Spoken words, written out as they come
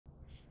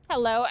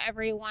Hello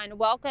everyone,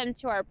 welcome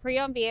to our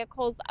pre-owned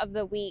vehicles of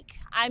the week.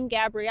 I'm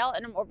Gabrielle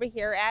and I'm over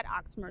here at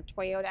Oxmoor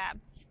Toyota.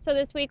 So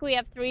this week we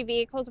have three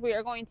vehicles we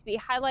are going to be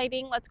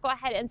highlighting. Let's go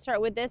ahead and start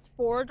with this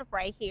Ford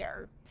right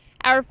here.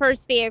 Our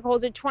first vehicle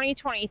is a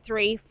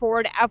 2023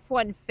 Ford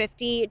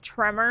F-150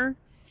 Tremor.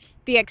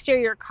 The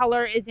exterior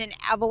color is in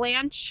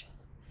Avalanche.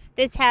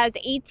 This has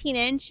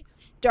 18-inch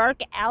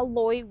dark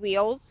alloy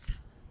wheels.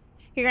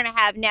 You're going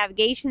to have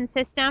navigation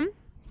system,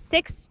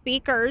 6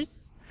 speakers.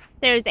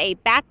 There's a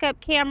backup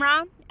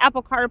camera,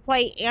 Apple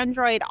CarPlay,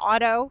 Android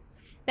Auto.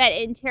 That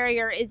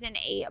interior is in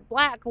a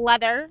black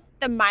leather.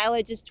 The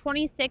mileage is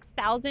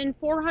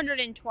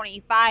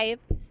 26,425.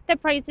 The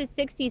price is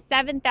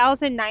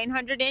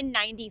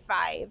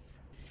 $67,995.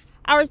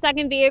 Our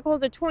second vehicle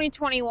is a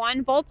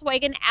 2021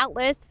 Volkswagen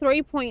Atlas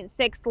 3.6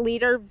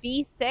 liter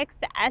V6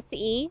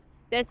 SE.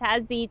 This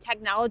has the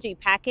technology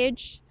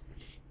package.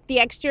 The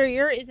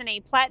exterior is in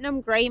a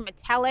platinum gray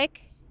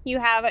metallic. You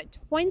have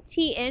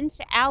 20-inch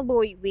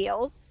alloy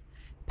wheels,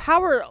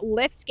 power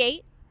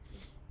liftgate.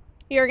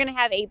 You're going to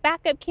have a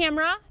backup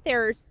camera.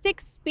 There are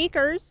 6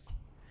 speakers.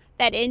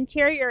 That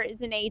interior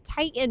is in a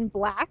Titan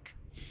black.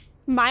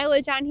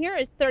 Mileage on here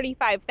is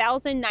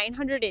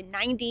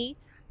 35,990.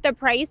 The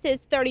price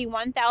is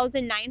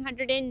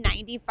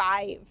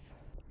 31,995.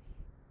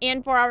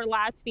 And for our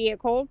last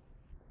vehicle,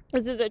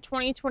 this is a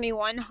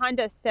 2021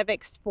 Honda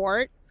Civic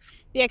Sport.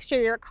 The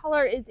exterior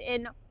color is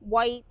in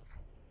white.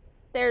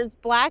 There's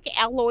black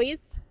alloys.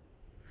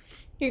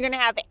 You're going to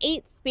have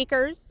 8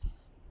 speakers.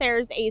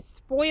 There's a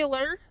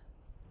spoiler.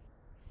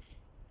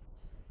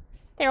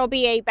 There will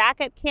be a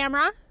backup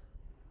camera.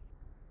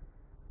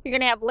 You're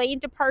going to have lane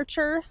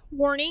departure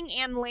warning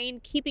and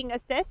lane keeping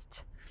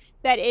assist.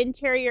 That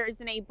interior is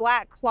in a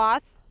black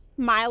cloth.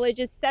 Mileage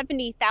is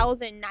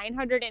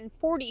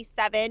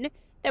 70,947.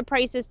 The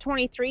price is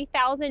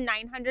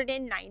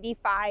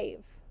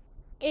 23,995.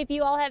 If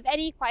you all have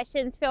any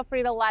questions, feel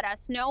free to let us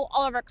know.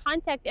 All of our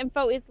contact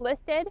info is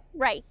listed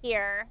right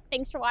here.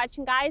 Thanks for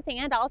watching, guys,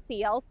 and I'll see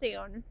y'all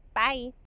soon. Bye.